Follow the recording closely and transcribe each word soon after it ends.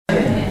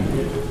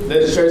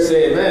Let the church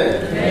say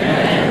amen.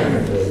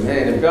 Amen.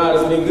 Amen. If God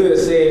has been good,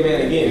 say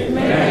amen again.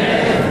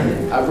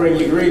 Amen. I bring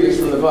you greetings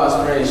from the Box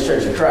Springs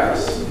Church of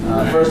Christ.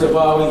 First of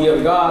all, we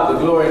give God the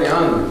glory and the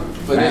honor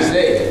for this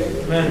day,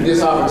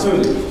 this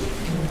opportunity.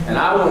 And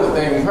I want to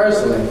thank him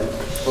personally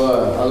for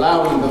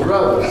allowing the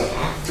brothers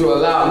to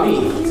allow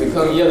me to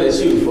come yell at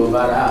you for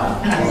about an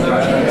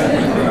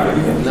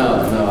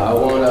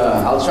hour.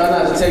 I'll try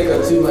not to take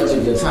up too much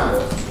of your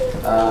time.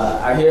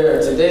 I hear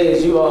today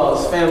is you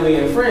all's Family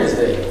and Friends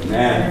Day.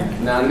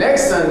 Man. Now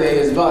next Sunday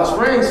is Box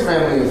Springs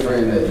Family and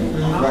Friends Day.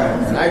 Right.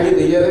 And I get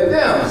to yell it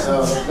down.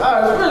 So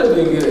God has really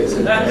been good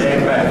today.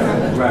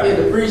 Right. I get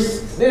to preach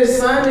this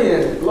Sunday,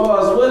 and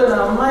Lord's willing,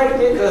 I might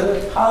get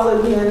to holler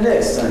again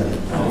next Sunday.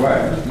 All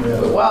right.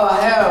 Yeah. But while I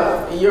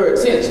have your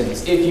attention,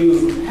 if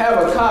you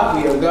have a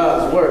copy of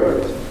God's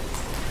Word,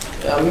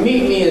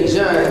 meet me in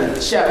John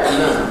chapter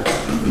 9.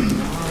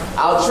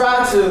 I'll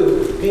try to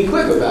be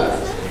quick about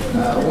it.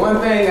 One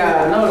thing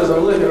I notice,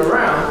 I'm looking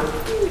around,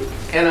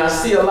 and I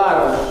see a lot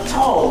of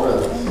tall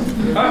brothers.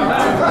 I'm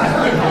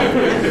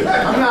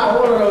not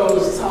one of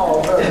those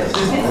tall brothers.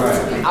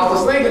 Right. I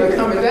was thinking of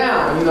coming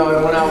down, and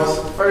when I was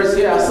first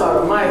here, I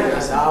saw the mic, and I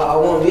said, I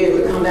won't be able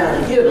to come down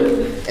and get them.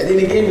 And then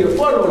they gave me the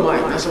photo of the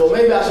mic, and I said, well,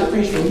 maybe I should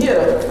preach from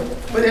here.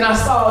 But then I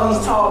saw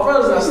these tall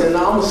brothers, and I said,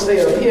 no, I'm going to stay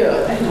up here.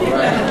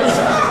 Right.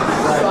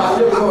 So I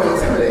didn't go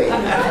intimidate.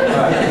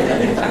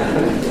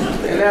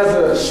 And as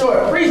a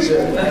short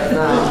preacher,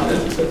 now,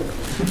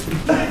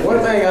 one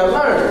thing I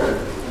learned,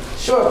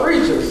 short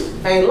preachers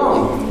ain't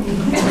long.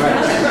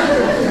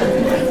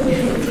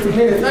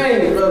 Many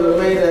things, brother,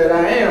 made that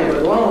I am,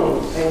 but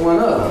long ain't one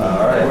of them.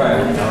 All right.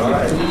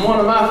 One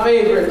of my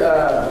favorite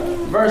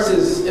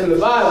verses in the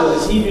Bible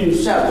is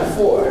Hebrews chapter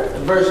 4,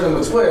 verse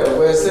number 12,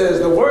 where it says,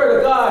 the word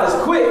of God is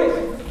quick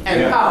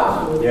and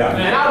powerful. Yeah.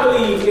 And I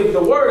believe if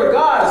the word of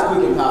God is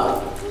quick and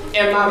powerful,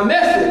 and my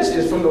message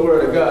is from the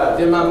word of God,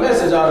 then my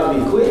message ought to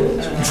be quick.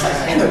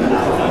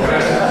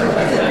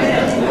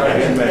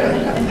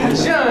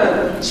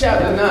 John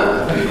chapter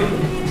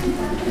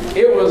 9.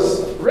 It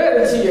was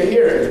read into your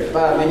hearing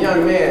by the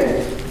young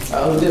man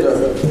who did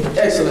an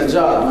excellent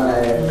job,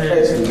 man.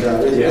 Excellent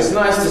job. It's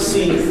nice to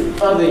see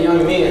other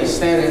young men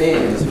standing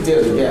in to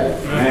fill the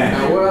gap.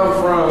 Now, where I'm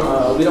from,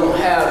 we don't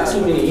have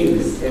too many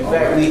youth. In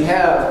fact, we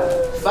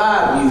have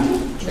 5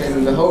 youth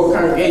in the whole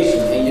congregation,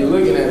 and you're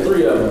looking at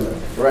 3 of them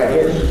right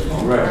here.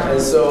 Right.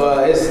 And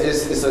so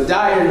it's a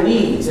dire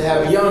need to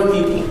have young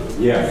people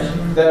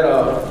that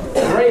are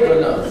brave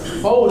enough,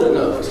 bold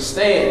enough to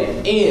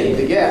stand in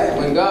the gap.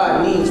 When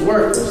God needs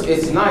workers,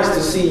 it's nice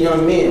to see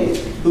young men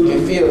who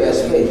can fill that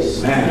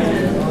space.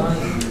 Man.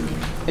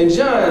 In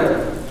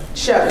John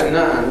chapter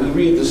 9, we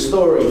read the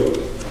story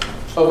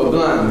of a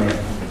blind man.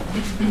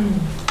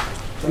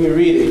 Let me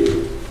read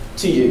it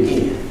to you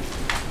again.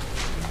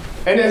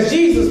 And as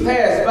Jesus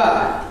passed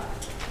by,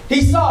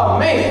 he saw a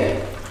man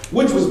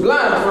which was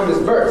blind from his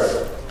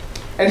birth.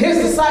 And his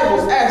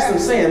disciples asked him,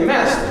 saying,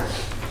 Master,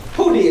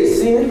 who did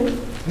sin,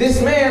 this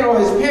man or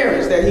his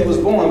parents, that he was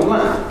born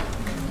blind?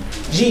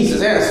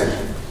 Jesus answered,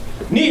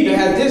 neither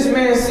has this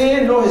man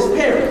sinned nor his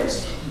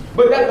parents,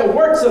 but that the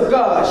works of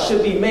God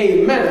should be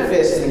made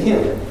manifest in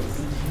him.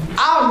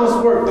 I must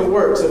work the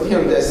works of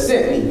him that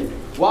sent me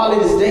while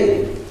it is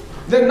day.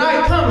 The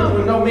night cometh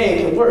when no man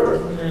can work.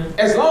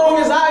 As long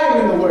as I am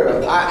in the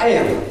world, I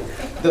am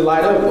the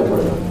light of the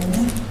world.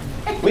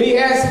 When he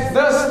had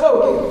thus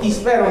spoken, he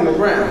spat on the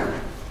ground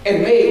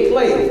and made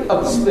clay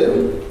of the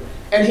spittle.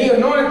 And he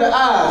anointed the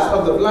eyes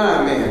of the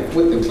blind man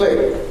with the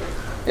clay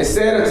and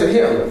said unto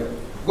him,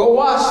 go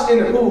wash in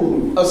the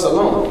pool of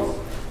Siloam,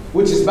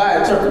 which is by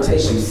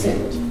interpretation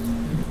sent.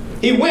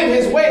 He went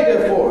his way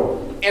therefore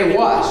and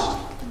washed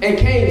and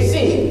came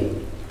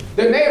seeing.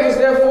 The neighbors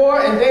therefore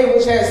and they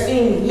which had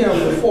seen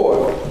him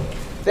before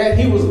that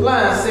he was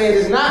blind said,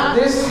 is not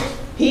this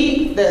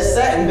he that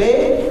sat in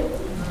bed?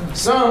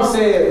 Some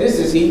said, this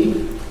is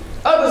he.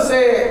 Others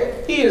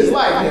said, he is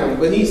like him.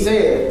 But he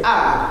said,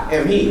 I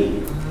am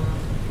he.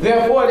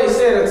 Therefore they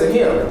said unto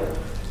him,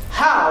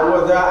 how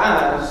were thy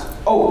eyes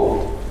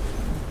opened?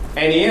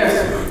 And he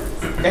answered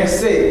and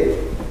said,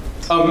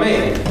 a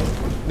man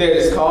that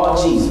is called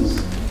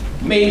Jesus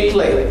made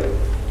clay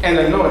and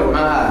anointed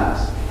my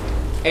eyes.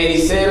 And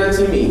he said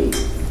unto me,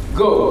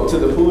 go to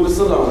the pool of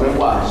Siloam and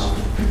wash.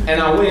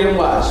 And I went and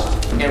washed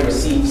and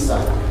received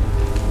sight.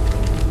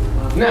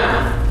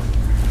 Now,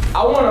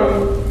 I want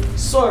to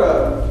sort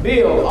of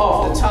build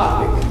off the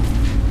topic.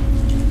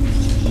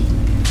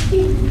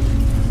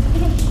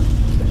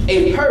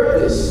 A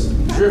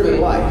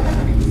purpose-driven life.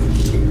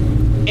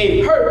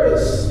 A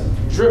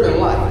purpose-driven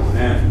life.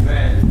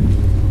 Amen.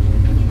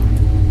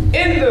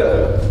 In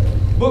the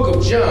book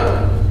of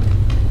John,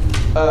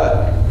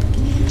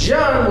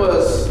 John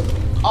was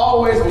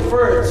always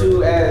referred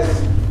to as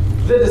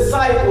the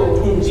disciple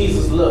whom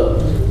Jesus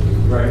loved.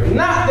 Right.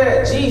 Not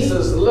that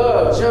Jesus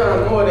loved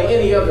John more than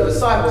any other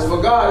disciples,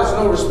 for God is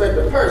no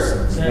respecter of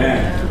persons.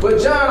 Yeah. But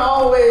John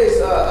always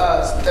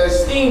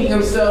esteemed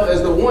himself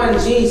as the one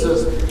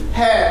Jesus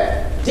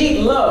had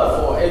deep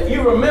love for. If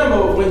you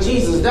remember when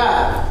Jesus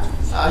died,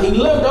 he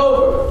looked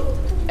over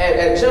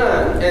at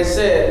John and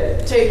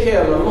said, take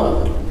care of my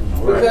mother.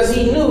 Because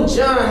he knew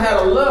John had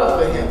a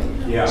love for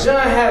him. Yeah.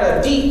 John had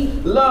a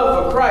deep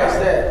love for Christ,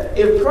 that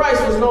if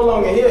Christ was no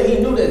longer here, he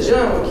knew that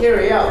John would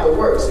carry out the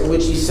works in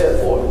which he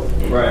set forth.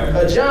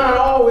 Right. John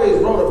always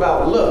wrote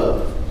about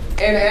love.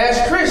 And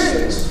as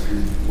Christians,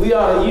 we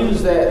ought to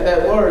use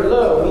that word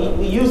love.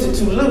 We use it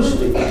too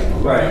loosely.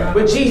 Right.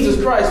 But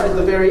Jesus Christ was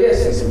the very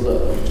essence of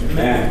love.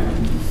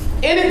 Amen.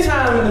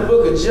 Anytime in the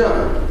book of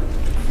John,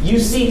 you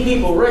see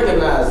people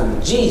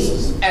recognizing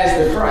Jesus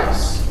as the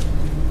Christ,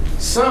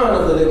 Son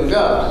of the living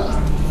God,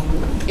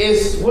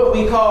 it's what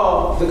we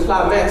call the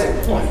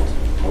climactic point.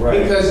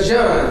 Right. Because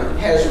John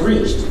has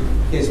reached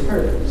his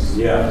purpose.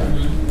 Yeah.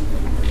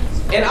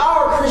 In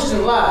our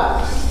Christian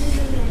lives,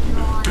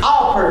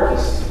 our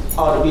purpose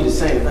ought to be the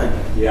same thing.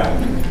 Yeah.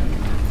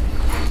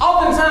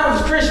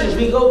 Oftentimes as Christians,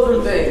 we go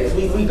through things.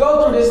 We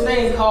go through this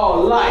thing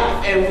called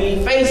life, and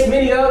we face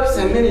many ups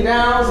and many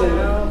downs.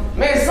 And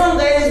man, some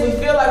days we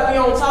feel like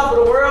we're on top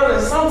of the world,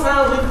 and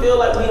sometimes we feel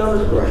like we're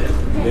under the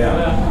ground.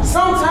 Yeah.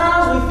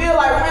 Sometimes we feel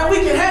like, man, we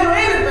can handle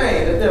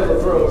anything the devil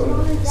throws.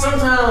 And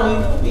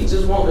sometimes we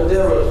just want the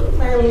devil,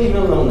 man, leave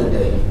him alone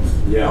today.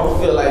 Yeah. I don't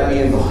feel like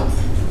being bothered.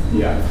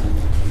 Yeah.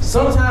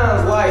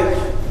 Sometimes life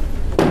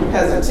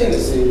has a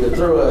tendency to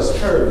throw us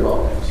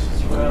curveballs.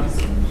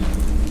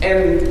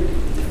 And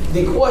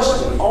the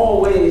question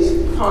always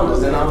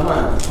ponders in our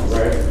minds,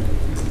 right?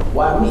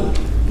 Why me?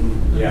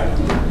 Yeah.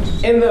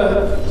 In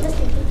the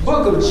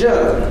book of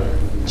John,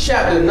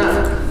 chapter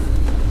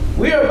 9,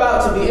 we are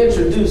about to be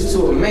introduced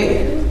to a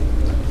man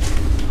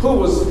who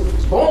was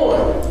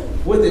born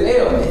with an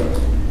ailment.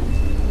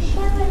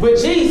 But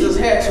Jesus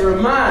had to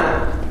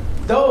remind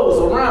those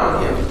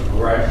around him,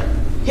 right,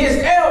 his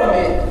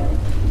ailment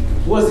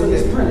wasn't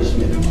his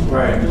punishment.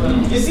 Right.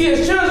 You see,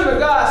 as children of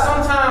God,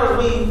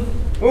 sometimes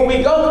when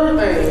we go through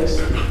things,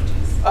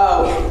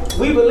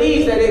 we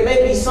believe that it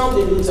may be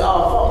something due to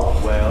our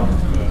fault. Well,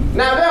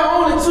 now there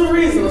are only two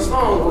reasons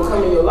storms will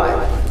come in your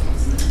life.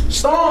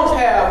 Storms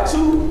have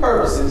two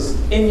purposes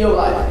in your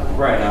life.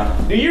 Right now.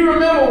 Do you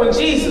remember when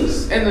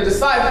Jesus and the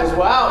disciples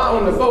were out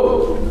on the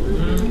boat,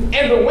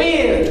 and the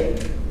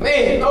wind,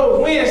 man,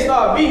 those winds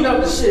started beating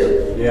up the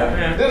ship?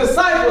 Yeah. The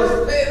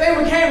disciples,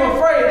 they became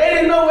afraid. They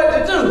didn't know what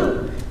to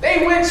do.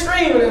 They went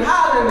screaming and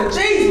hollering to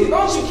Jesus,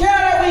 don't you care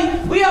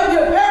that we up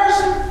here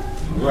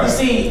perishing? Right. You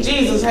see,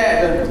 Jesus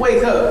had to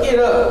wake up, get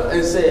up,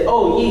 and say,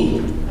 oh,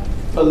 ye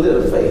a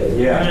little faith.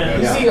 Yeah.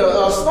 You see,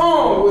 a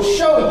storm will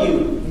show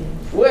you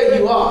where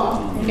you are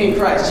in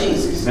Christ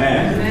Jesus.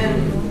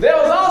 Man. There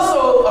was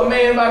also a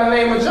man by the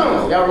name of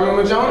Jonah. Y'all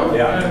remember Jonah?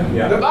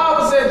 Yeah. The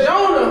Bible said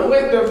Jonah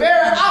went the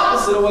very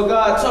opposite of what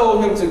God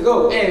told him to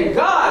go. And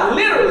God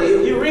literally,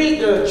 if you read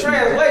the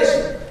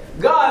translation,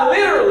 God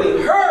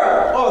literally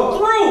hurled or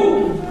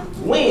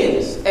threw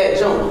winds at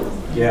Jonah.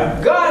 Yeah.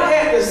 God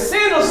had to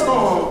send a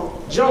storm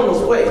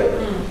Jonah's way.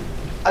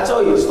 I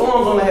told you,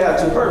 storms only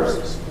have two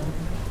purposes.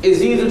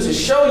 It's either to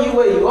show you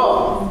where you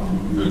are,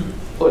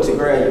 or to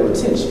grab your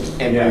attention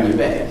and bring you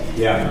back.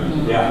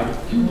 Yeah.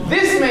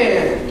 This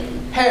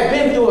man had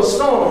been through a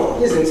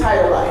storm his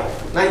entire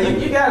life. Now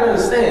you got to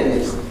understand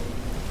this.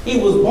 He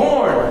was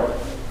born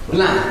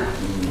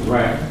blind.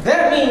 Right.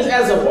 That means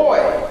as a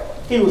boy,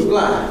 he was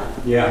blind.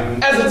 Yeah.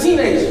 As a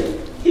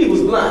teenager, he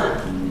was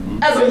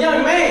blind. As a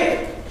young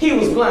man, he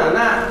was blind.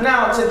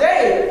 Now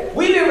today,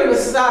 we live in a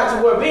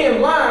society where being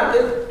blind,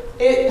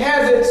 it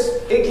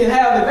can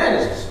have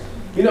advantages.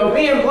 You know,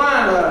 being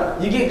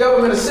blind, you get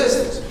government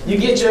assistance. You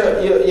get your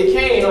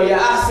cane or your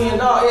eye-seeing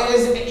dog.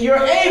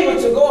 You're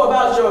able to go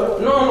about your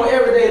normal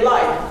everyday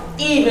life,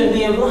 even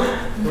being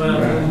blind.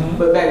 Right.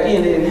 But back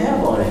then, they didn't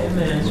have all that.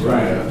 That's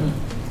right.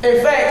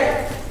 In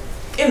fact,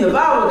 in the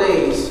Bible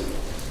days,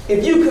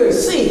 if you couldn't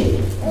see,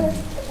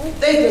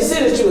 they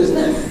considered you as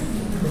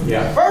nothing.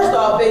 Yeah. First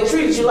off, they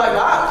treated you like an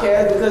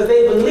outcast because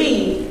they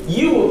believed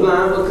you were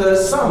blind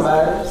because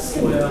somebody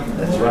seen. Well,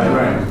 that's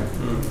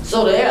right.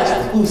 So they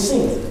asked, who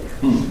seen?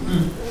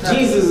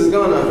 Jesus is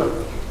going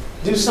to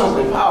do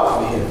something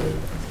powerful here.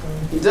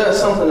 He does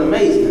something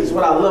amazing. That's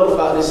what I love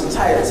about this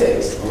entire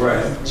text.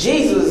 Right.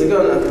 Jesus is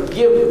going to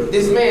give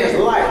this man's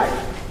life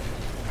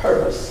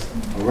purpose.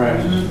 Right.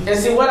 And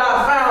see, what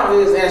I found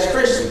is, as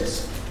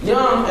Christians,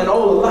 young and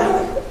old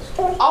alike,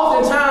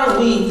 oftentimes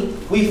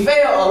we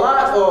fail a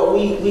lot, or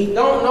we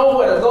don't know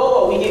where to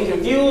go, or we get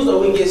confused, or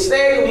we get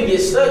staggered, we get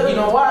stuck. You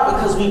know why?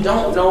 Because we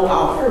don't know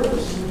our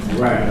purpose.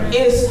 Right.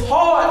 It's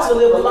hard to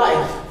live a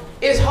life.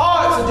 It's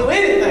hard to do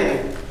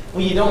anything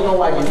when you don't know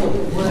why you're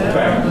doing it.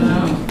 Right.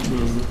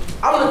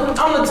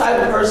 I'm the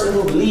type of person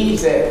who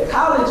believes that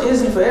college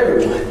isn't for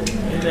everyone.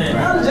 Amen.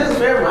 College isn't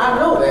for everyone. I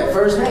know that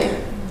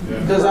firsthand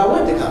because I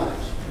went to college.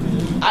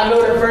 I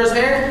know that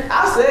firsthand.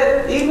 I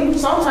said even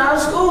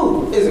sometimes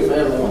school isn't for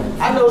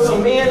everyone. I know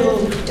some men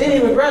who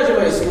didn't even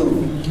graduate school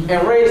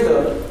and raised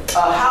a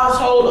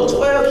household of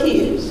 12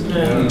 kids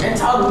and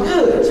taught them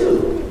good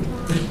too.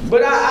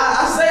 But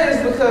I say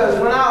this because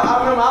when I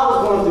remember I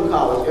was going through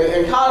college,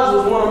 and college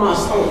was one of my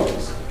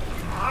storms.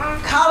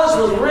 College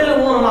was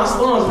really one of my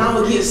storms, and I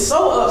would get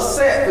so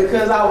upset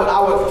because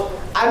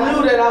I I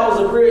knew that I was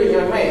a brilliant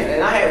young man,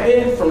 and I had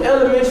been from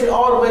elementary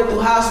all the way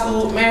through high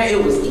school. Man,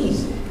 it was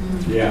easy.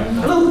 Yeah.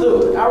 I blew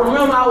through it. I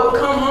remember I would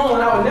come home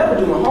and I would never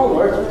do my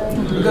homework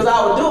because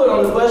I would do it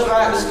on the bus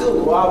ride to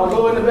school. Or I would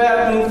go in the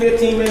bathroom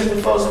 15 minutes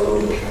before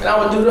school and I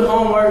would do the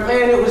homework.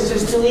 Man, it was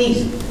just too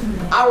easy.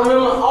 I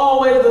remember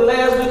all the way to the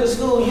last week of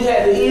school, you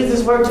had the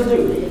easiest work to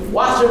do.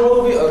 Watch a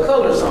movie or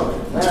color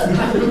something.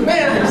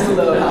 Man, I used to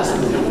love high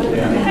school.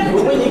 Yeah.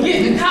 But when you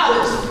get to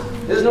college,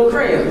 there's no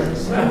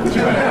crayons.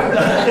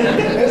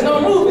 There's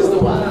no movies to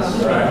watch.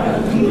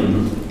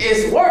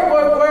 It's work,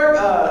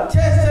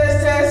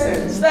 test,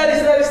 and study,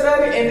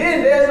 and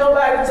then there's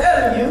nobody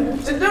telling you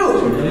to do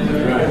it.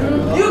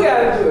 You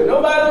gotta do it.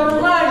 Nobody will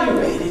remind you,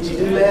 hey, did you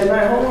do last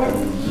night homework?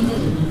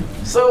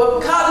 So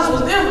college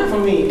was different for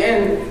me,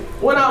 and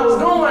when I was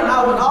going,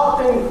 I would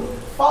often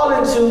fall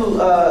into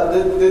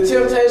the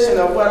temptation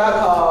of what I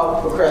call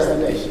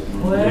procrastination.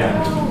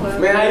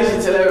 Man, I used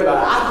to tell everybody,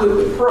 I put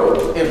the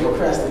pro in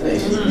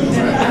procrastination.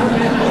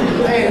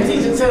 Man, the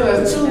teacher tell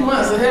us 2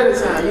 months ahead of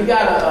time, you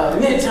got a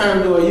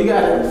midterm due, you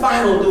got a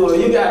final due,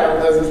 you got a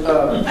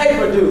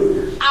paper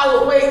due. I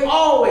would wait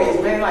always,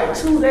 man, like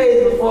 2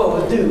 days before it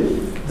was due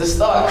to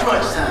start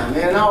crunch time,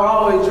 man. And I would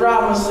always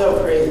drive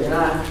myself crazy. And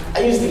I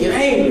used to get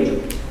angry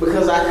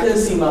because I couldn't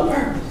see my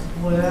purpose.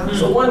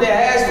 So one day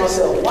I asked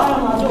myself, why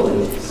am I doing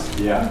this?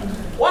 Yeah.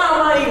 Why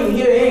am I even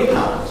here in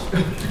college?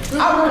 I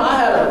remember I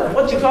had an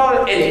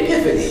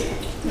epiphany.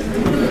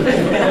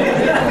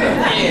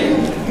 And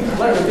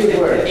learn a big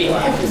word,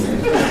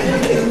 epiphany.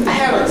 I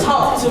had a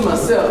talk to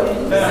myself,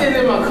 sitting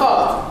in my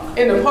car,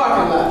 in the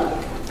parking lot.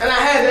 And I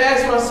had to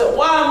ask myself,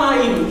 why am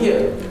I even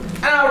here?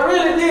 And I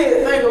really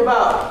did think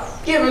about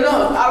giving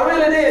up. I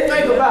really did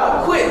think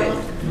about quitting.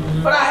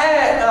 But I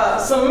had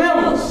some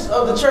members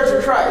of the Church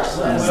of Christ,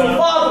 some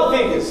father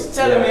figures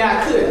telling me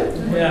I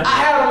couldn't. I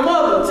had a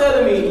mother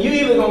telling me, you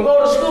either gonna go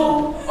to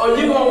school, or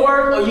you gonna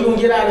work, or you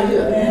gonna get out of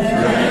here.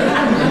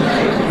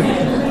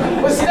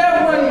 But see,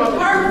 that wasn't my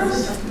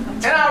purpose.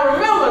 And I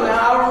remember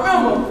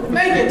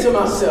thinking to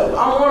myself,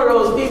 I'm one of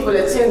those people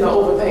that tend to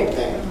overthink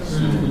things.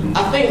 I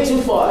think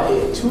too far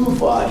ahead.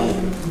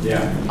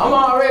 Yeah. I'm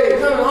already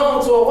coming home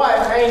to a wife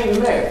I ain't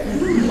even married.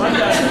 I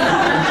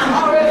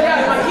already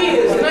got my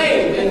kids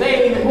named and they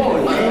ain't even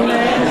born yet.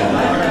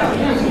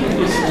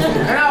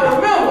 And I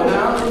remember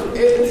now,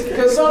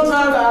 because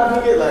sometimes I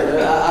forget like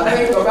that. I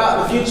think about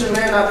the future,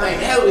 man, I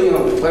think heavily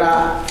on it. But I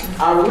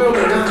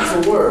remember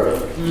not to worry.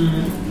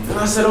 And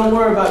I said, don't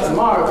worry about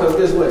tomorrow, because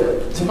guess what?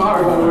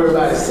 Tomorrow gonna worry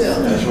about itself.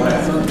 That's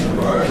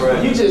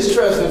right. You just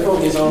trust and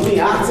focus on me.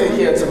 I'll take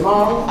care of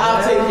tomorrow.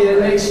 I'll take care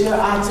of next year.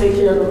 I'll take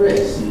care of the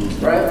rest.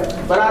 Right?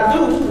 But I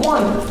do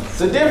wonder. It's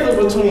the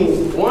difference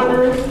between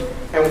wondering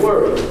and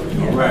worrying.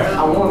 Right.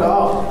 I wonder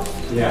all.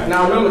 Yeah.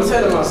 Now I remember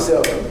telling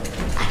myself,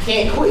 I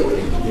can't quit.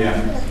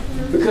 Yeah.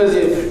 Because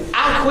if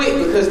I quit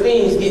because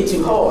things get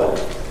too hard,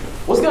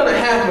 what's gonna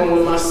happen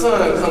when my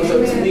son comes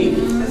up to me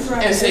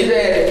and say,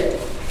 Dad,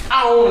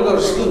 I don't want to go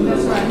to school no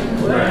more.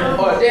 Right.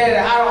 Or Dad,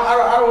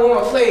 I don't want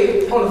to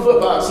play on the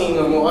football team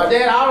no more. Or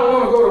Dad, I don't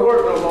want to go to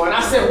work no more. And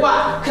I said,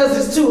 why? Because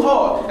it's too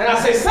hard. And I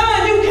say,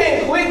 son, you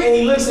can't quit. And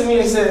he looks at me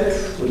and said,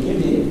 well, you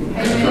did.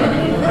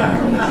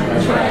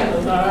 That's right.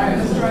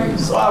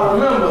 So I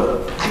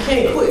remember, I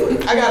can't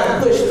quit. I got to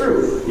push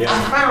through. Yeah. I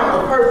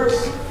found a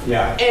purpose.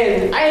 Yeah.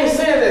 And I ain't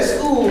saying that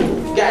school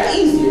got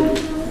easier.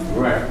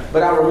 Right.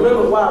 But I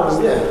remember why I was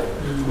there.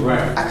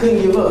 Right. I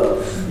couldn't give up.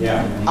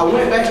 Yeah. I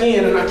went back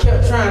in and I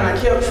kept trying,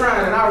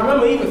 and I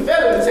remember even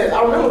failing the test.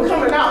 I remember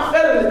coming out,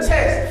 failing the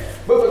test.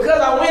 But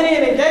because I went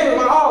in and gave it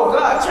my all,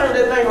 God turned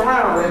that thing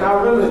around. And I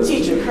remember the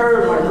teacher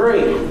curved my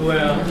grade.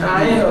 Well. And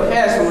I ended up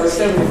passing with a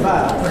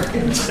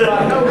 75. So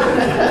I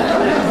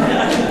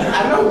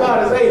know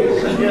God is able.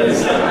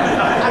 Yes. I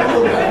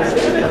know God is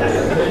able.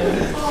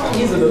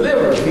 He's a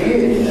deliverer. He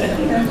is.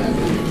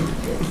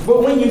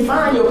 But when you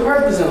find your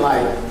purpose in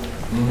life,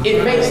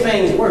 it makes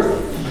things worth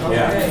it.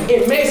 Yeah.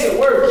 It makes it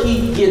work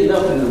keep getting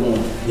up in the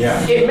morning.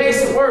 Yeah. It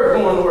makes it work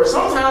going to work.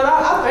 Sometimes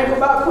I think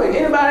about quitting.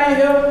 Anybody in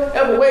here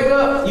ever wake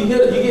up, you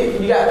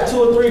got 2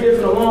 or 3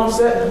 different alarms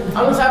set?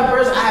 I'm the type of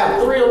person, I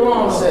have 3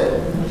 alarms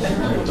set.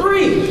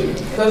 3.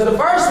 Because the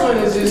first one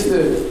is just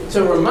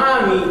to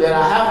remind me that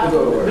I have to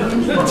go to work.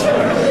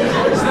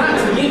 It's not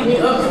to get me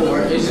up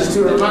for it. It's just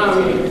to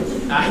remind me,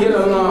 I hit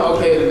an alarm,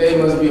 okay, today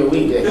must be a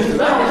weekday. Because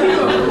I don't keep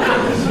up.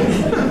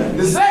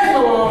 The second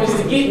alarm is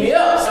to get me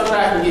up so that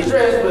I can get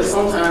dressed, but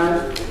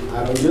sometimes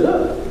I don't get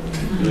up.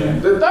 Yeah.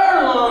 The third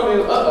alarm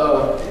is,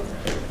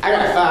 I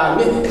got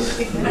 5 minutes.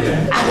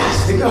 Yeah. I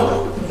got to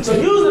go. So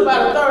usually by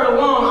the third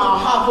alarm, I'll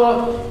hop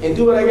up and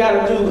do what I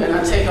got to do, and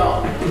I take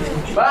off.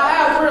 But I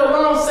have 3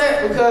 alarms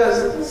set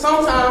because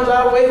sometimes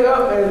I wake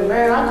up and,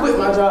 man, I quit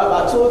my job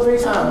about 2 or 3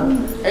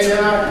 times. And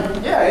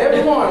then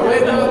every morning,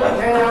 wake up,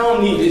 man, I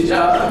don't need this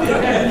job.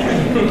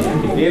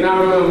 Then I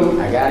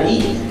remember, I got to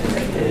eat.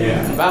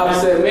 Yeah. The Bible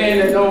said, man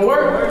that don't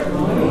work,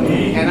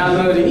 and I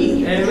love to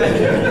eat.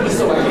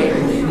 So I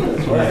can't.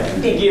 Right.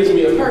 It gives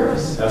me a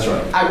purpose. That's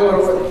right. I go to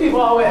work.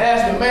 People always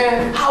ask me,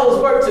 man, how was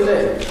work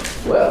today?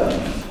 Well,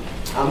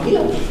 I'm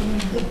here.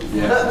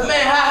 Yeah.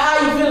 Man, how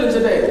you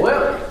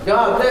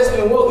blessed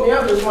me and woke me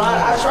up this morning.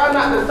 I try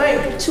not to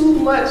think too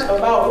much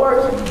about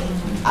work.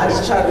 I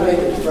just try to make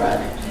it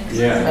Friday.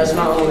 Yeah. That's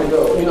my only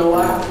goal. You know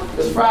why?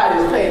 Because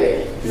Friday is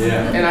payday.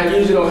 Yeah. And I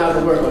usually don't have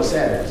to work on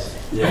Saturdays.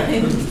 Yeah.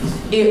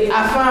 If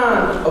I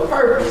find a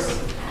purpose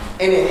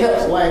and it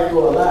helps life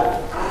go a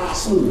lot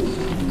smoother,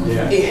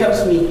 Yeah. it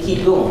helps me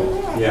keep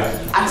going. Yeah.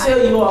 I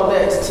tell you all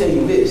that to tell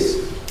you this.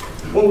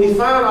 When we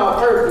find our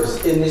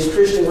purpose in this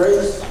Christian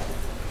race,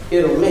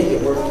 it'll make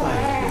it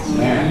worthwhile.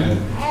 Man.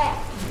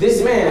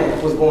 This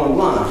man was born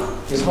blind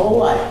his whole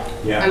life.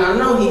 Yeah. And I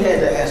know he had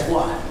to ask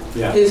why.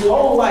 Yeah. His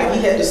whole life he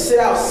had to sit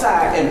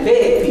outside and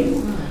beg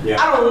people. Yeah.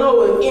 I don't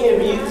know if any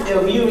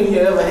of you in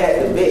here ever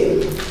had to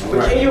beg. But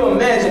Right. can you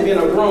imagine being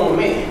a grown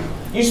man?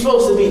 You're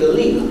supposed to be the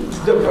leader,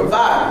 the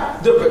provider,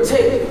 the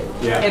protector.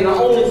 Yeah. And the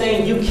only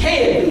thing you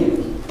can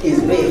do is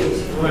beg.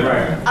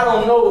 Right. I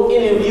don't know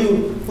any of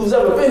you who's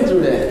ever been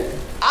through that.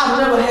 I've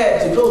never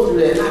had to go through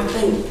that, and I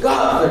thank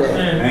God for that.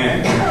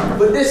 Man.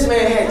 But this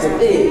man had to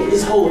beg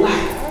his whole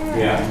life.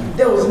 Yeah.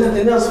 There was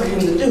nothing else for him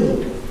to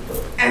do.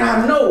 And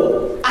I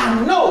know,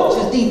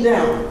 just deep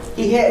down,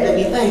 he had to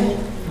be thinking,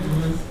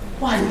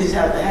 why did this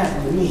have to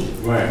happen to me?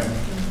 Right.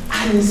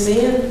 I didn't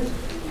sin.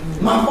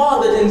 My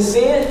father didn't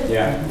sin.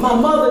 Yeah. My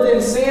mother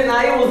didn't sin.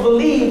 Now, it was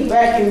believed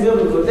back in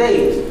biblical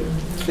days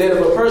that if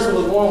a person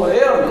was born with an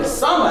ailment,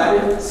 somebody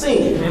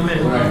sinned.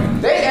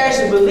 Right. They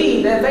actually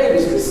believed that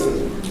babies could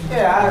sin.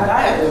 Yeah,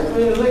 I had to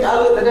look. I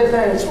looked at that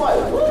thing twice.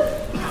 What?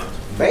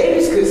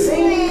 Babies could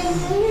sin?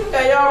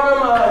 Hey, y'all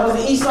remember was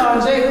it Esau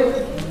and Jacob?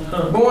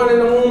 Born in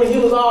the womb, and he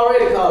was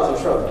already causing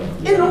trouble.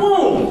 In the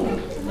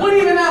womb. Wasn't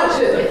even out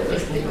yet.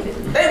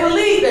 They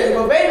believed that if a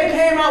baby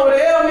came out with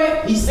an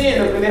ailment, he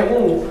sinned up in that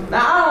womb.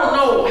 Now, I don't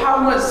know how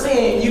much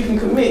sin you can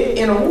commit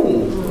in a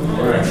womb.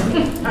 Right.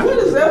 What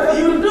is that for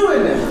you to do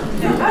in there?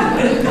 I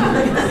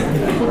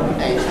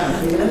ain't trying to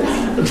figure that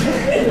out.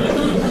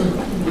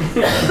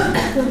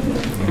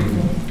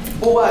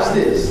 Well, watch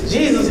this.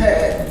 Jesus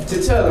had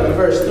to tell them in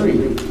verse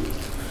 3.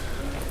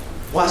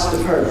 Watch the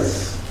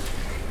purpose.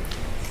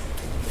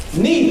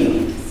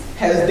 Neither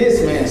has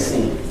this man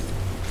sinned,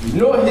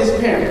 nor his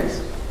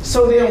parents.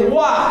 So then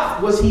why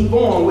was he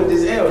born with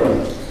this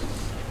ailment?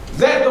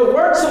 That the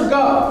works of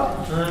God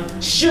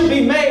should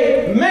be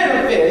made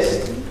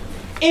manifest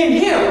in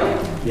him.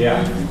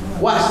 Yeah.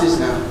 Watch this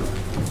now.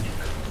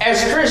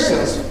 As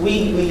Christians,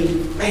 we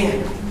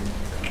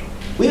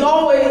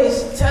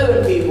always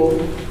telling people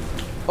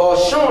or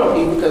showing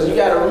people, because you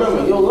got to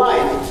remember, your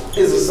life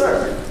is a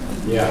sermon.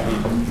 Yeah.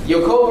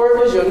 Your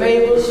co-workers, your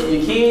neighbors,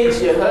 your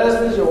kids, your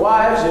husbands, your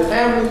wives, your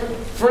family,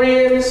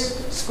 friends,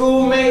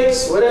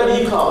 schoolmates, whatever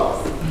you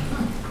call them.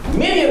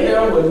 Many of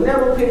them will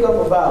never pick up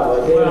a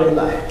Bible a day in their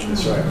life.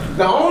 That's right.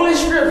 The only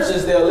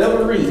scriptures they'll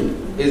ever read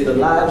is the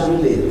lives you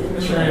live.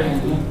 That's right.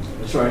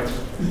 That's right.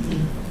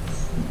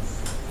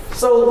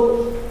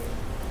 So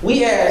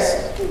we ask,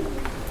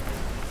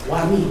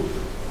 why me?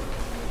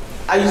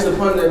 I used to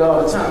ponder it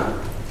all the time.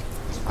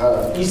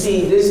 You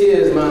see, this here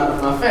is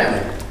my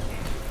family.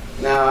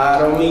 Now, I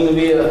don't mean to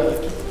be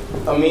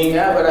a mean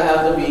guy, but I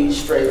have to be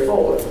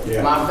straightforward.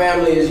 Yeah. My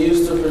family is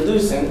used to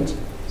producing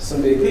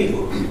some big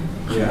people,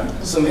 Yeah.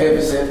 some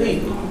heavy-set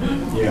people.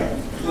 Yeah.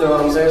 You know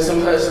what I'm saying?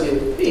 Some husky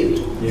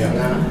people. Yeah.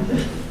 Now,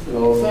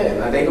 no offense.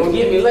 Now, they gonna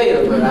get me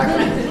later, but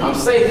I'm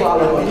safe while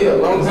I'm up here.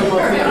 As long as I'm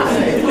up here, I'm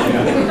safe.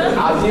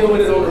 Yeah. I'll deal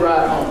with it on the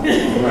ride home.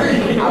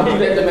 Right. I'll do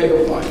that to make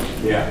a point.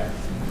 Yeah.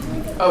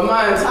 Of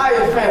my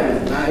entire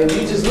family, now if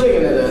you're just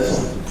looking at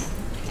us,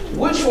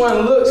 which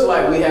one looks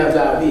like we have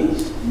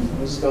diabetes? I'm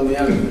just gonna be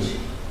honest with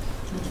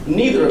you.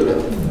 Neither of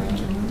them.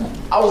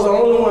 I was the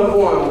only one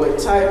born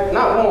with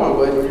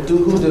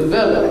who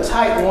developed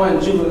type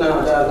 1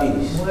 juvenile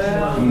diabetes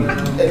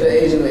at the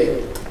age of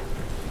 8.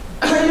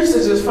 I used to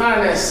just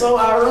find that so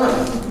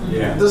ironic.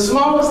 Yeah. The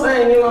smallest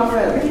thing in my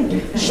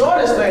family,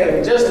 shortest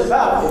thing just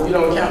about, if you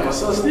don't count my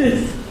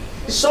sister.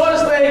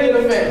 Shortest thing in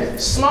the family,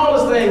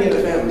 smallest thing in the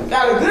family.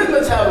 Got a good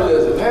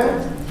metabolism,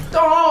 man.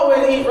 Don't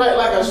always eat right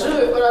like I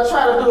should, but I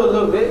try to do a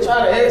little bit,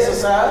 try to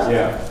exercise.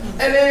 Yeah.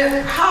 And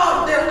then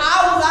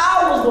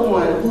I was the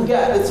one who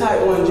got the type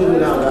 1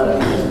 juvenile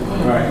diabetes.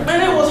 Right.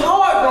 Man, it was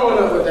hard growing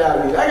up with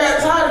diabetes. I got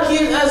tired of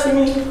kids asking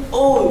me,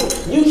 oh,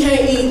 you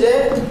can't eat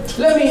that.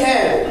 Let me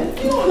have it.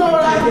 You don't know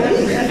what I can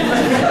eat.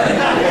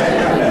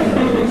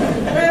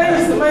 Man, they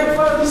used to make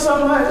fun of me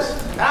so much.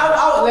 I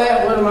would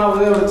laugh with them. I was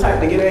never the type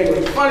to get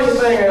angry. Funniest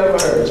thing I ever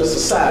heard, just a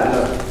side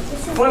note.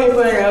 Funny thing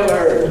I ever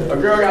heard, a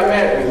girl got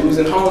mad at me who was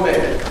in home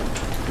ec.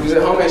 She was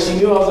at home and she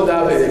knew I was a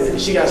diabetic.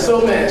 She got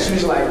so mad, she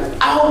was like,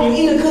 I hope you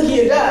eat a cookie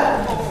and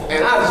die.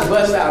 And I just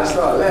bust out and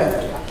started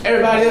laughing.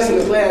 Everybody else in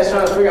the class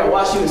trying to figure out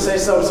why she would say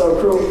something so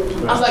cruel.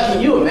 I was like,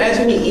 can you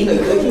imagine me eating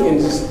a cookie and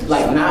just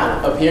like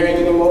not appearing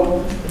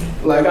anymore?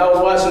 Like I was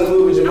watching the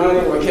movie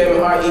Jumanji where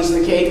Kevin Hart eats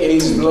the cake and he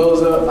just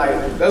blows up. Like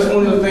that's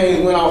one of the things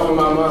that went off in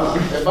my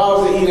mind. If I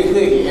was to eat a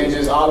cookie and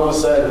just all of a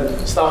sudden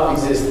stop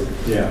existing.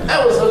 Yeah.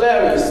 That was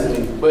hilarious to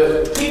me.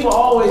 But people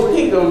always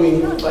picked on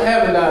me for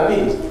having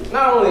diabetes.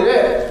 Not only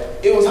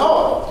that, it was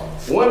hard.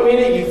 1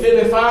 minute you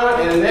feeling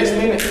fine, and the next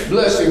minute,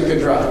 blood sugar could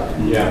drop.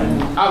 Yeah.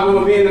 I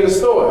remember being in the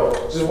store,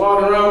 just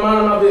walking around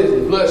minding my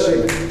business, blood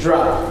sugar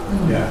drop.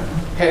 Yeah.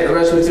 Had to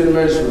rush me to the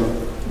emergency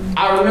room.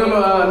 I remember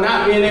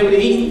not being able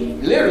to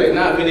eat, literally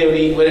not being able to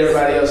eat what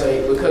everybody else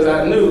ate, because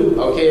I knew,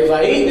 okay, if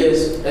I eat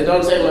this and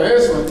don't take my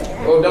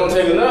insulin, or don't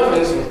take enough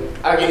insulin,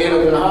 I could end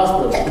up in the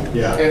hospital.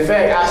 Yeah. In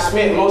fact, I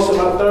spent most of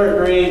my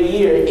 3rd grade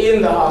year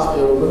in the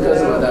hospital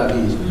because of my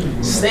diabetes.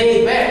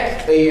 Stayed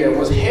back a year,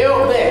 was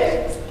held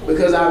back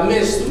because I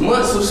missed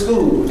months of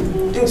school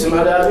due to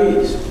my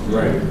diabetes.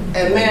 Right.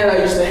 And man,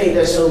 I used to hate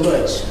that so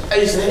much. I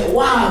used to hate,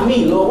 why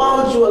me, Lord?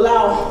 Why would you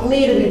allow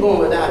me to be born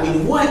with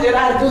diabetes? What did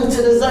I do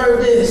to deserve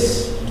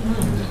this?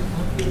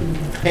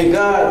 And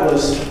God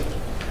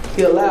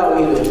He allowed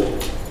me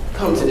to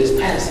come to this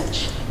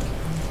passage.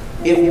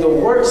 If the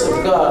works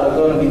of God are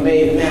going to be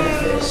made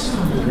manifest,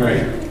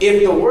 Right.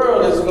 if the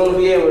world is going to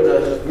be able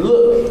to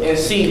look and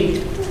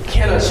see,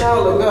 can a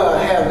child of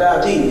God have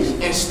diabetes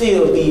and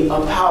still be a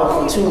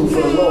powerful tool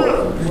for the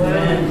Lord?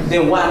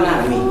 Then why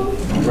not me?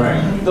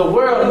 Right. The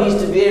world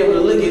needs to be able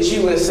to look at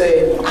you and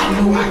say,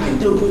 I know I can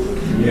do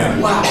it. Yeah.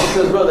 Why?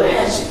 Because Brother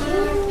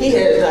Hatchet, he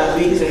has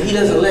diabetes and he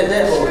doesn't let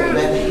that hold him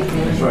back.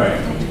 That's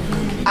right.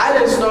 I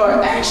didn't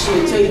start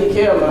actually taking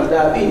care of my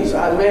diabetes.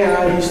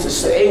 I used to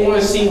say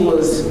A1C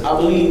was, I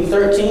believe,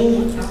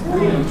 13.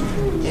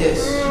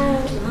 Yes.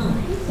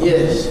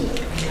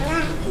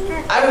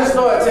 I didn't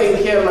start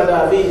taking care of my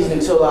diabetes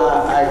until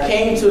I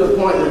came to the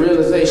point of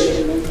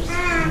realization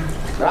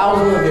that I was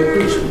going to be a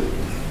preacher.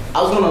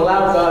 I was going to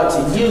allow God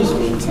to use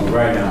me.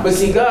 Right now. But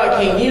see,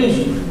 God can't use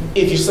you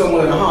if you're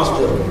somewhere in the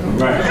hospital.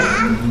 Right.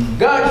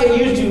 God can't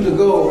use you to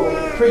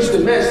go preach the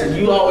message.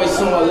 You always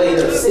somewhere laid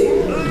up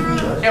sick.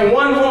 And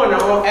one morning,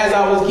 as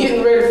I was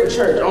getting ready for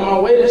church, on my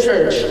way to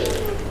church,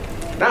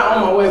 not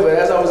on my way, but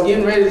as I was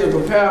getting ready to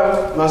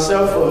prepare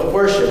myself for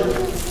worship,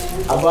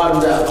 I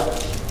bottomed out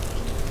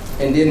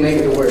and didn't make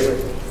it to worship.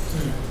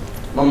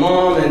 My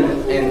mom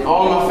and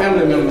all my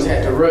family members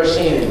had to rush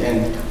in,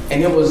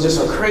 and it was just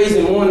a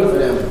crazy morning for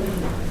them.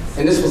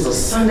 And this was a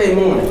Sunday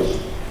morning,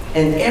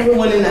 and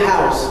everyone in the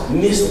house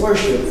missed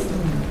worship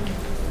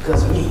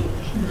because of me.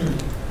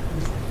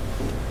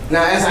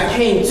 Now, as I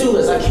came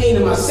to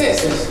my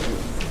senses,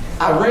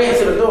 I ran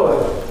to the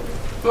door.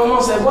 My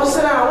mom said, "Boy,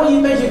 sit down. Where do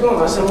you think you're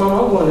going?" I said, "Mom,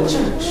 I'm going to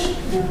church."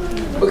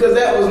 Because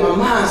that was my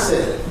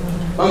mindset.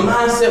 My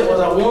mindset was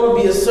I want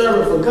to be a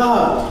servant for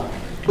God.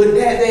 But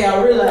that day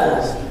I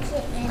realized,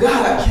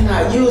 God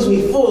cannot use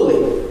me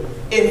fully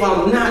if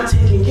I'm not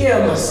taking care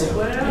of myself.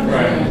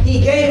 Right. He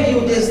gave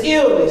you this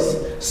illness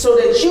so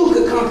that you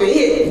could conquer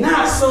it,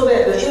 not so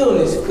that the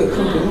illness could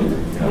conquer you.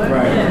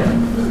 Right.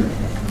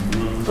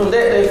 From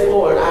that day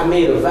forward, I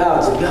made a vow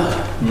to God.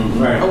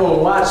 Right. I'm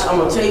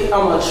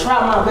gonna try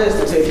my best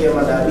to take care of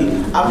my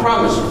diabetes. I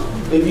promise you.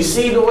 If you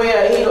see the way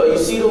I eat or you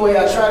see the way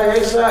I try to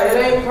exercise, it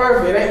ain't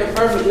perfect. It ain't the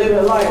perfect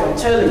living life. I'm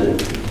telling you.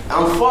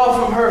 I'm far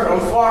from perfect.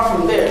 I'm far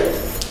from there.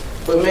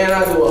 But man,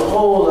 I do a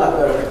whole lot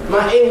better.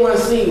 My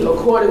A1C,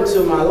 according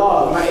to my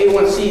log, my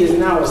A1C is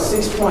now a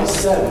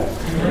 6.7.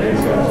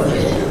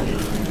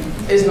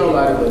 It's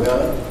nobody but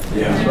God.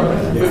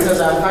 Yeah.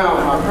 Because I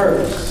found my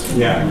purpose.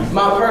 Yeah.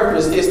 My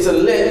purpose is to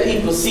let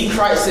people see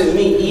Christ in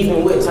me,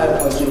 even with type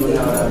 1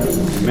 juvenile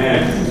diabetes.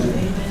 Man.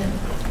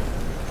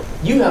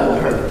 You have a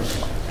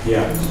purpose.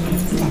 Yeah.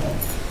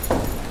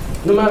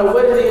 No matter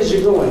what it is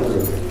you're going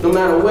through, no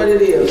matter what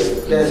it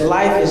is that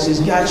life has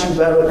just got you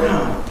battled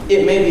down.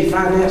 It may be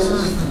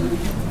finances.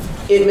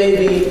 It may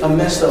be a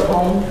messed up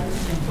home.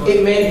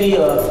 It may be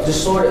a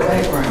disordered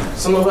background.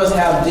 Some of us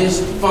have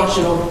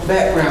dysfunctional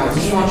backgrounds,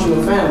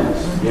 dysfunctional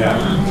families.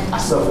 Yeah. I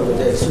suffer with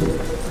that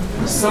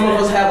too. Some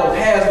of us have a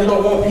past we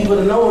don't want people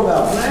to know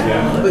about.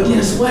 Yeah. But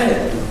guess what?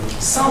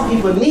 Some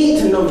people need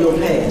to know your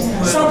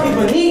past. Some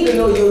people need to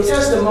know your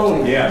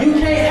testimony. Yeah. You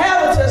can't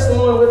have a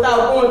testimony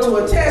without going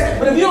to a test.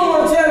 But if you don't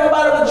want to tell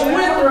nobody what you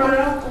went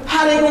through,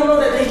 how they gonna know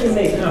that they can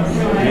make it?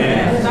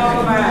 Man.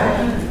 Talk about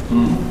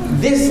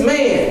it. This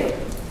man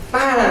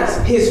finds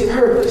his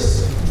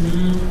purpose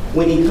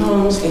when he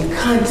comes in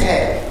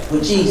contact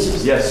with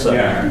Jesus. Yes, sir.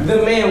 Yeah.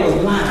 The man was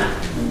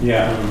blind.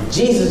 Yeah.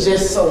 Jesus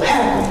just so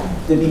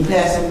happened to be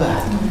passing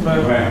by.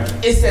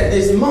 Right. It's at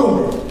this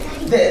moment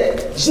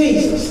that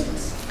Jesus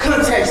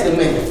contacts the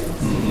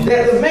man.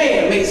 That the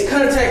man makes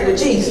contact with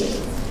Jesus.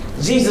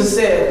 Jesus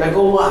said, now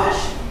go wash.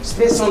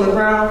 Spits on the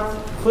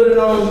ground, put it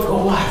on,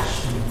 go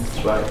wash.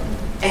 That's right.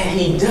 And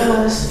he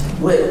does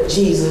what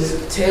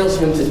Jesus tells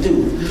him to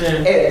do.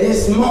 At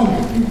this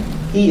moment,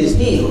 he is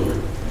healed.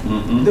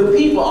 The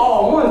people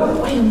all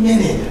wonder, wait a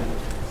minute.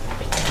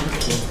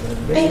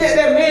 Ain't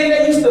that man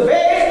that used to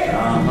beg?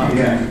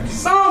 Yeah.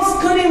 Some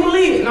couldn't even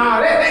believe it.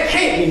 Nah, that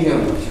can't be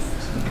him.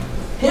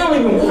 He don't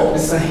even walk the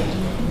same.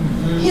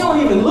 He don't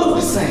even look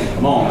the same.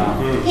 Come on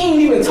now. He ain't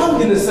even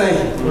talking the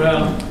same.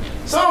 Well,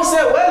 Some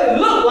said, well, it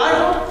looked like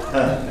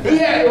him. He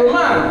had to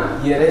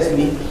remind him, yeah, that's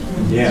me.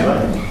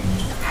 Yeah.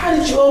 How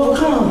did you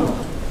overcome?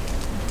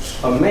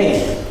 A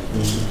man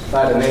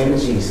by the name of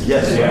Jesus.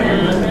 Yes, sir.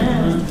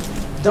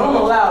 Yeah. Don't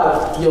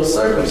allow your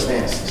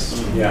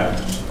circumstances Yeah.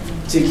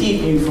 to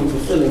keep you from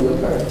fulfilling your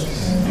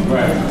purpose.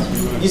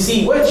 Right. You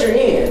see, what you're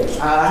in,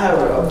 I have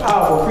a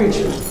powerful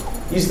preacher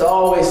used to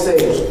always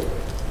say,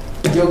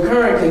 your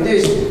current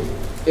condition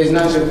is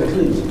not your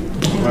conclusion.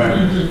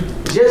 Right.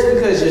 Just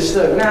because you're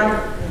stuck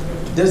now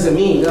doesn't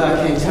mean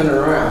God can't turn it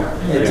around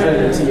and turn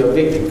it into your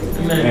victory.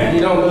 Amen.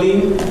 You don't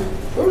believe me?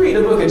 We'll read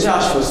the book of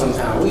Joshua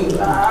sometime.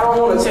 I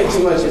don't want to take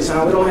too much of your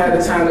time. We don't have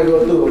the time to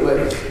go through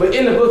it. But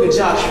in the book of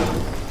Joshua,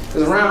 it's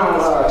around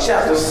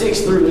chapter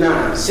 6 through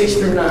 9.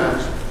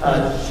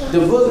 The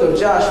book of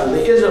Joshua,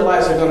 the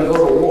Israelites are going to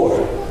go to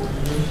war.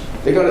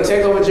 They're going to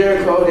take over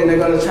Jericho, then they're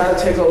going to try to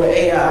take over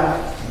Ai.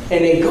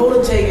 And they go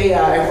to take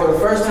Ai, and for the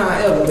first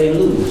time ever, they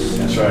lose.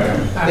 That's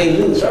right. They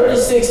lose.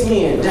 36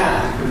 men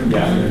die.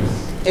 Yeah.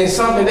 And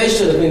something they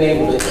should have been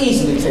able to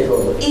easily take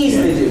over,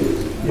 easily do.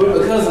 But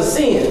because of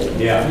sin,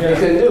 they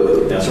couldn't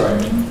do it. That's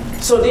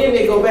right. So then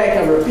they go back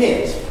and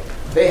repent.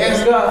 They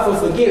ask God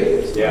for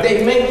forgiveness. Yeah.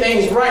 They make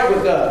things right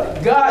with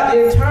God. God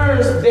then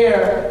turns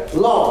their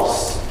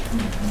loss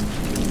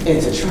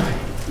into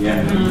triumph.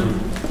 Yeah.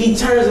 He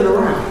turns it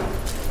around.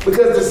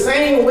 Because the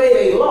same way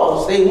they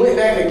lost, they went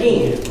back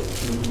again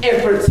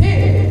and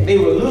pretended they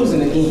were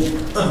losing again.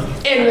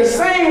 In the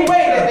same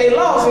way that they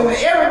lost, and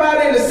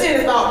everybody in the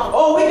city thought,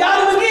 oh, we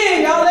got them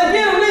again, y'all, let's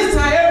get them this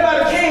time.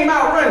 Everybody came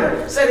out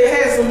running. Said they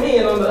had some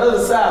men on the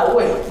other side of the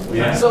way.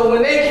 Yeah. So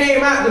when they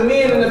came out, the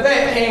men in the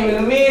back came, and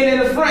the men in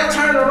the front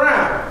turned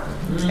around.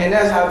 And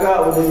that's how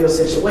God will do your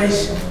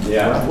situation.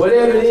 Yeah.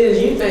 Whatever it is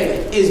you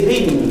think is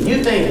beating you,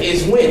 you think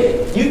it's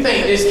winning, you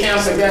think this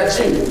cancer got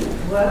you.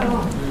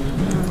 Well,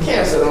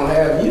 cancer don't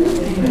have you.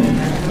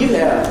 You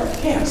have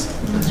cancer.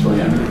 That's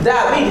right.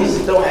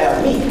 Diabetes don't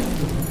have me.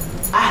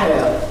 I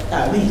have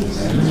diabetes.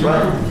 That's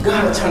right.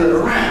 God will turn it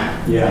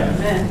around.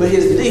 Yeah. But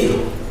here's the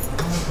deal.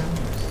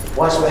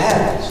 Watch what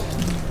happens.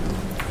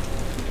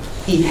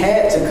 He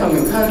had to come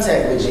in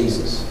contact with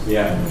Jesus.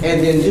 Yeah.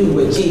 And then do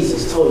what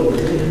Jesus told him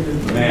to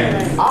do.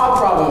 Man. Our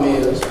problem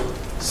is,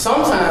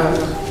 sometimes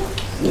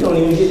we don't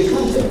even get to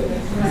contact.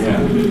 Yeah.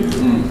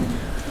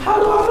 How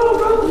do I know,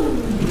 brother?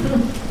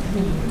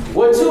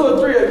 Where 2 or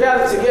 3 are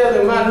gathered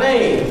together in my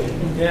name,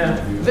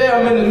 there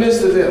I'm in the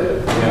midst of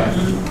them. Yeah.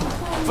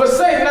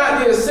 Forsake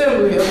not the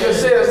assembly of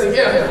yourselves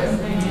together,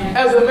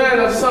 as a man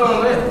of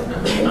some.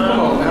 Come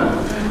on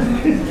now.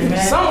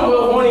 Some of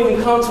us won't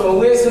even come to a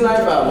Wednesday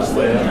night Bible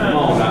study. Come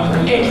on now.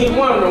 And keep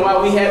wondering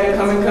why we haven't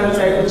come in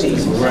contact with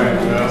Jesus.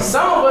 Right.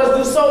 Some of us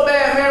do so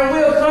bad, man,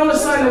 we'll come to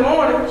Sunday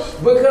morning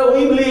because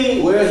we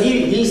believe, well,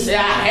 he said I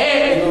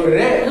had to go to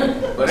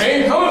that. But I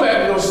ain't coming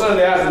back to no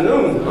Sunday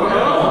afternoon.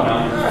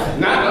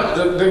 Not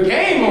the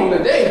game on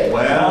the day.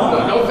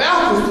 Well. No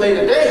Falcons play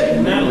today.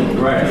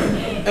 Right.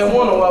 And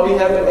wonder why we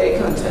haven't made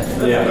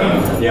contact.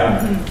 Yeah.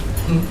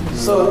 Yeah.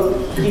 So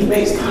he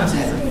makes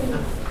contact.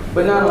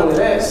 But not only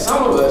that,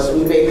 some of us,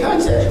 we make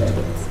contact,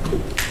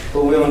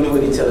 but we don't do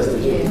what he tells us to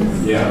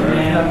do.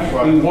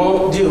 Yeah. We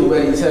won't do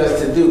what he tells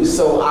us to do.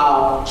 So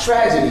our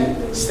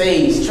tragedy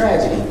stays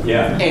tragedy.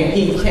 Yeah. And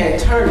he can't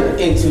turn it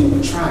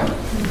into triumph.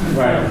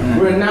 Right.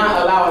 We're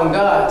not allowing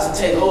God to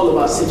take hold of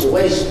our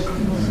situation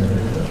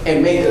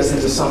and make us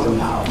into something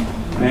powerful.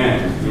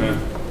 Man.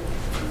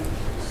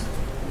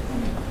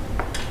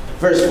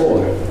 Verse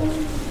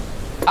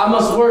 4. I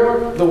must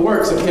work the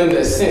works of him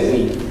that sent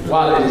me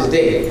while it is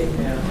day.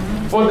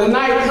 For the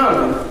night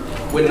coming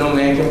when no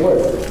man can work.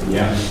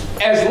 Yeah.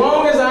 As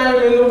long as I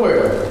am in the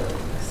world,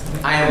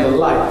 I am the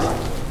light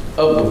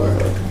of the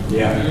world.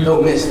 Yeah.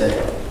 Don't miss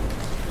that.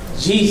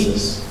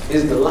 Jesus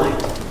is the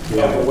light of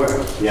the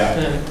world.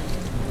 Yeah.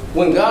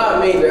 When God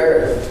made the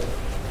earth,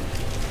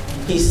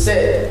 he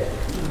set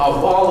a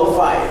ball of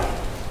fire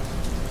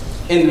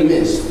in the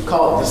midst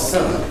called the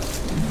sun.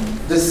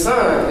 The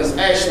sun is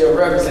actually a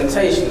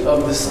representation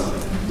of the sun.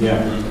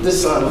 Yeah. The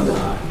Son of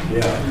God.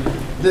 Yeah.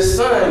 The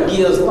sun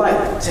gives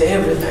light to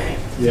everything.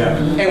 Yeah.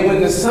 And when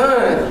the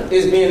sun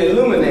is being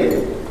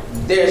illuminated,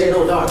 there's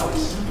no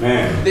darkness.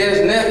 Man.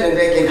 There's nothing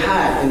that can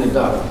hide in the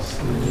darkness.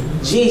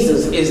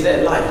 Jesus is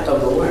that light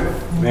of the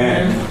world.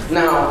 Man.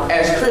 Now,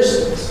 as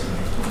Christians,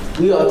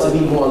 we ought to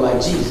be more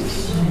like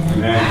Jesus.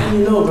 Man. How do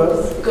you know,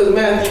 brother? Because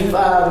Matthew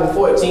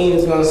 5:14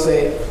 is going to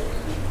say,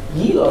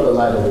 ye are the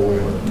light of the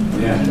world.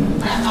 Yeah.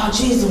 I thought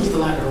Jesus was the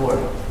light of the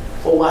world.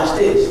 Well, watch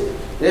this.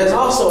 There's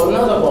also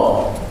another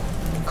ball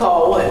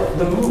called what?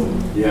 The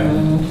moon. Yeah.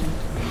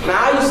 Now,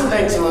 I used to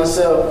think to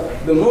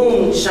myself, the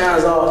moon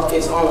shines off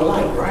its own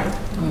light, right?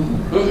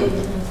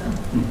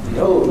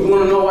 No, you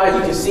want to know why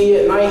you can see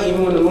at night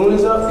even when the moon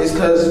is up? It's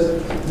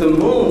because the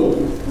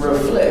moon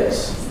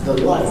reflects the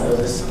light of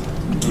the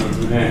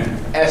sun. Man.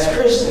 As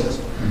Christians,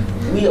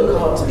 we are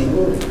called to be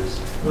mooners.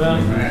 Well,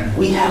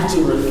 We have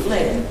to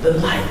reflect the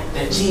light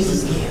that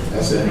Jesus gives.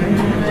 that's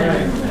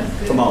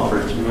it. Come on,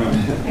 preacher.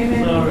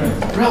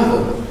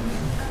 Brother,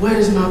 what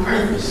is my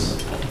purpose?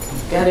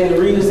 Got any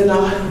readers in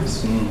our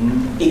house?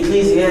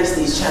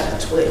 Ecclesiastes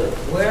chapter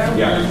 12.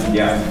 Yeah.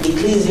 Yeah.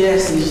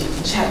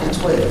 Ecclesiastes chapter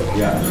 12.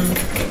 Yeah.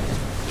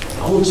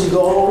 I want you to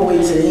go all the way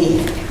to the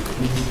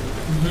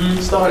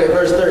end. Start at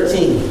verse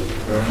 13.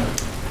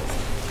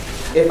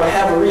 If I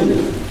have a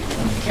reader,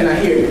 can I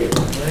hear you?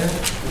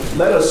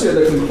 Let us hear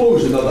the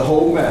conclusion of the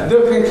whole matter.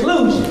 The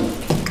conclusion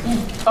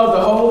of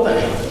the whole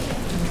thing.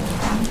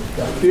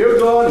 Fear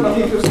God and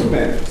keep his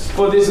commandments.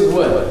 For this is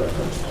what?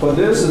 For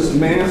this is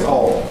man's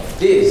all.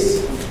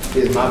 This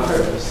is my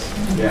purpose.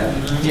 Yeah.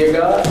 Dear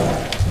God,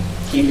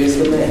 keep his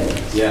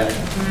commandments. Yeah.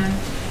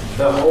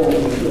 The whole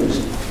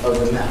conclusion of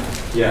the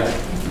matter. Yeah.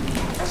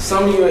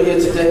 Some of you are here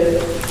today.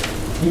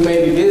 You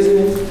may be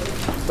visiting,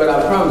 but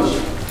I promise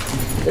you,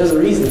 there's a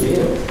reason for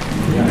it.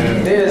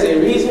 Yeah. There is a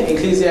reason,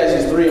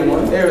 Ecclesiastes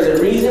 3:1. There is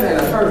a reason and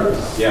a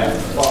purpose Yeah.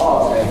 for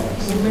all things.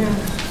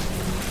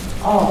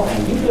 All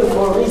things. You here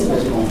for a reason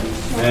this morning.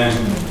 Man.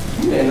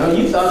 You didn't know.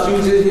 You thought you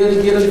was just here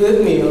to get a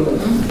good meal,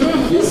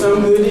 get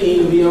something good to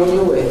eat, and be on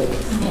your way.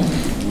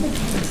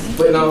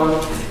 But no,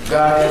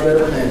 God had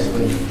better plans for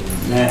you.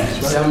 Man.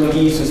 So I'm gonna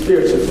give you some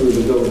spiritual food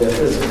to go with that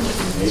physical.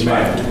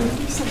 Amen.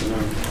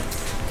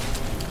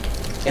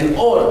 In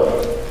order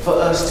for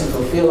us to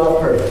fulfill our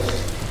purpose,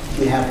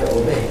 we have to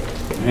obey.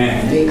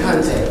 Man. Make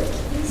contact.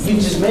 You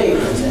just made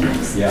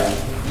contact. Yeah.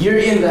 You're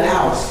in the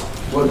house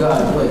where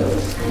God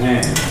dwells.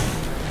 Man.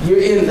 You're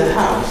in the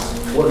house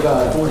where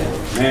God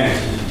dwells. Man.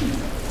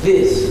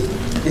 This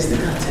is the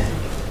contact.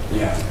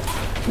 Yeah.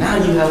 Now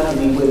you have to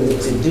be willing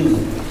to do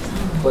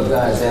what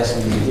God is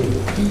asking you to do.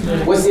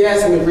 What's he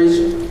asking me,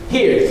 preacher?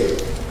 Hear.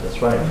 That's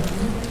right.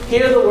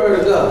 Hear the word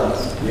of God.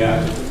 Yeah.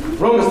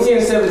 Romans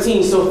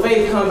 10:17. So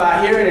faith comes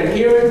by hearing, and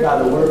hearing by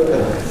the word of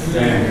God.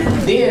 Man.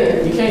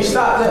 Then you can't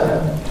stop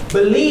there.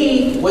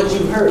 Believe what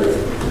you've heard.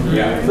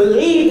 Yeah.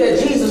 Believe that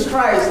Jesus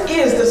Christ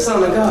is the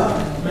Son of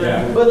God.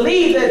 Yeah.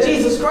 Believe that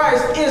Jesus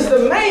Christ is the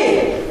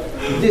man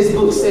this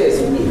book says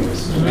he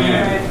is.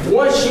 Man.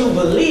 Once you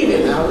believe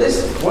it, now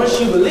listen, once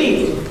you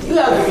believe it, you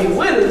have to be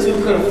willing to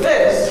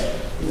confess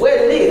what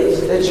it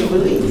is that you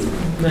believe.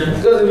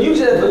 Because if you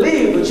just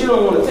believe but you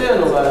don't want to tell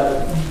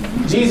nobody,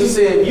 Jesus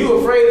said, if you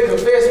afraid to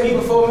confess me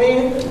before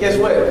men, guess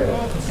what? I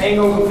ain't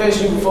gonna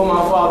confess you before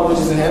my Father which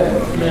is in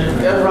heaven.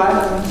 That's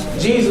right.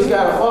 Jesus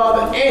got a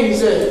Father, and he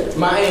said,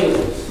 my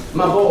angels,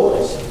 my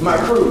boys, my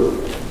crew.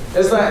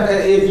 It's like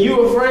that if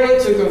you afraid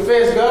to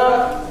confess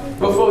God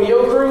before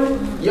your crew,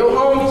 your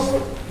homies,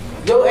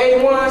 your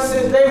A1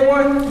 since day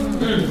one,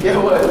 guess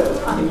what?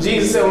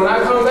 Jesus said, when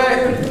I come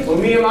back, when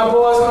me and my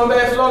boys come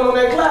back floating on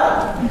that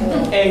cloud,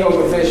 ain't gonna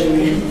confess you.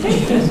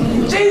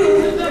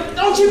 Jesus,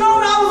 don't you know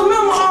that I was a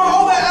member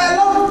over at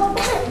Logan?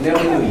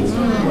 Never knew you.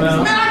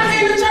 Man, I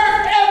came to church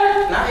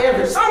not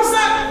every, some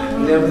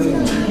Sunday. Never knew you.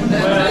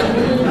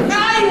 Man,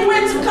 I even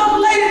went to a couple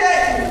lady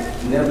days.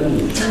 Never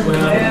knew you.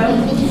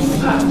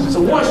 So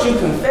once you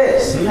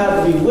confess, you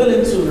have to be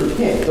willing to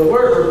repent. The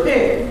word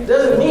repent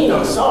doesn't mean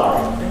I'm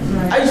sorry.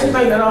 I used to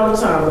think that all the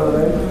time,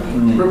 brother.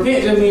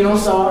 Repent just means I'm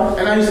sorry,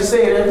 and I used to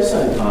say it every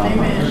Sunday.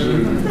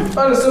 Amen.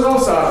 Brother says I'm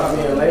sorry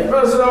for being late.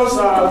 Brother says I'm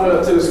sorry I went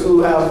up to the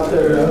schoolhouse and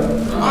cleared it up.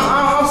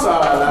 I'm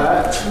sorry I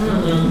lied.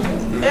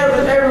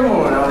 Every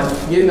morning I was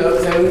getting up,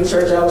 telling the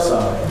church I was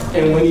sorry,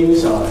 and when he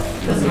was sorry.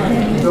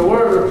 The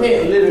word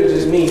repent literally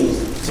just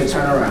means to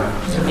turn around,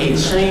 a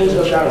change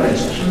of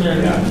direction.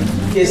 Yeah.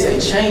 It's a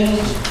change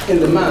in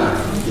the mind.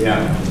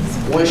 Yeah.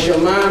 Once your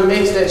mind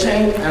makes that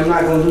change, I'm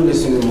not going to do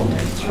this anymore.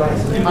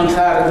 I'm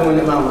tired of doing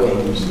it my way.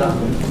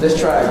 Let's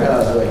try it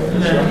God's way.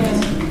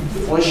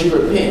 Once you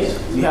repent,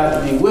 you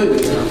have to be willing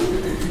to.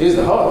 Here's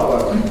the hard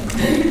part.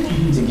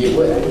 To get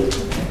wet.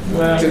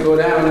 To go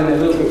down in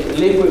the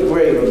liquid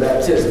grave of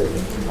baptism.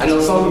 I know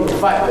some people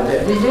fight with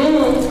that.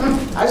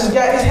 I just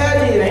got this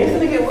hat in. I ain't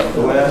gonna get wet.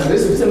 Well.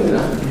 Listen to me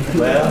now.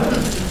 Well.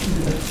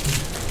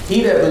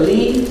 He that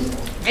believes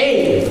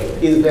and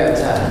is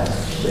baptized,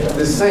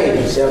 the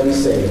same shall be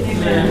saved.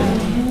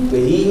 But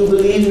he who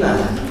believes not,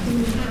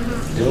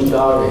 doomed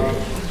already,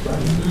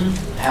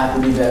 have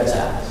to be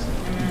baptized.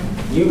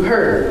 You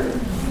heard,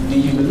 do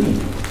you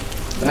believe?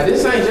 Now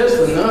this ain't just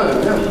for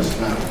non-members.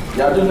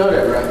 Y'all do know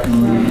that, right?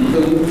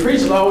 Because we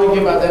preach always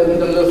give out them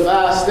little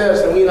 5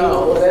 steps, and we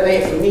know, well, that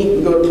ain't for me.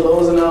 We go to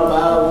closing our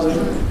Bibles and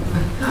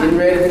getting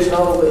ready to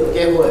start, but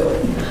guess what?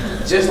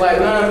 Just like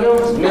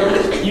non-members,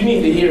 members, you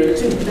need to hear it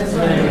too. That's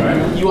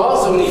right. You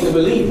also need to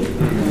believe it.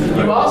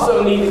 You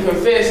also need to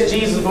confess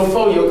Jesus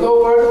before your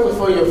co-workers,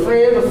 before your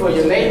friends, before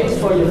your neighbors,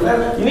 before your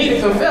family. You need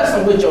to confess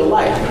him with your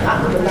life,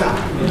 not with the mouth.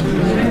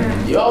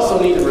 You also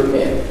need to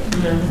repent.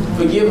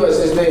 Forgive us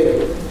this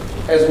day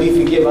as we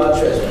forgive our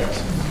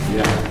trespasses.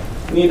 Yeah.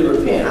 We need to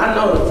repent. I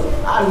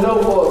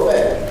know for a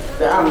fact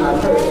that I'm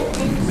not perfect.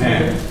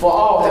 Man. For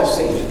all have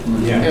sinned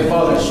and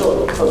fallen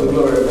short of the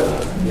glory of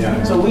God.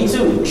 Yeah. So we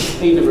too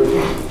need to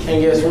repent.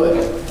 And guess what?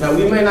 Now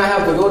we may not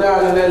have to go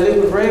down in that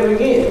liquid grave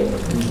again,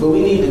 but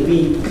we need to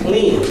be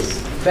cleansed.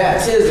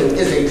 Baptism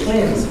is a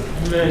cleansing.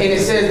 And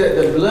it says that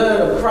the blood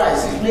of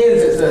Christ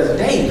cleanses us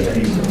daily.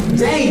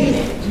 Daily.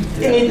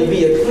 It needs to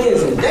be a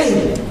cleansing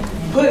daily.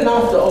 Putting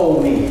off the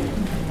old man.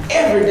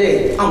 Every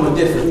day, I'm a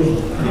different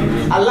me.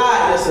 I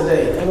lied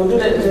yesterday. Ain't gonna do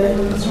that today.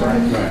 That's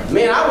right.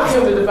 Man, I was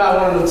tempted to buy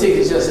one of them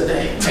tickets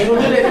yesterday. Ain't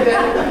gonna do that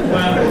today.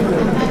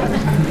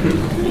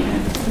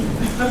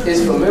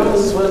 It's for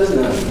members as well as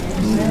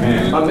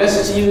none. My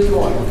message to you this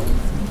morning.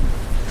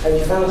 Have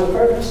you found your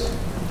purpose?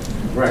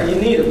 Right. Do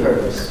you need a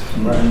purpose?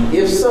 Right.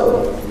 If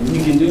so,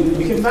 you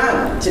can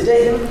find it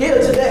today, here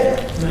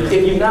today.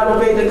 If you've not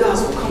obeyed the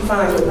gospel, come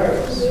find your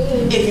purpose.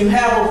 If you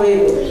have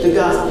obeyed the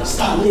gospel,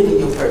 start living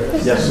your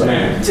purpose. Yes, sir.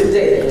 Amen.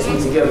 Today, let's be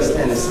together,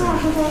 stand and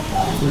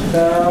sing.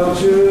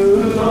 Without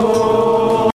you, Lord.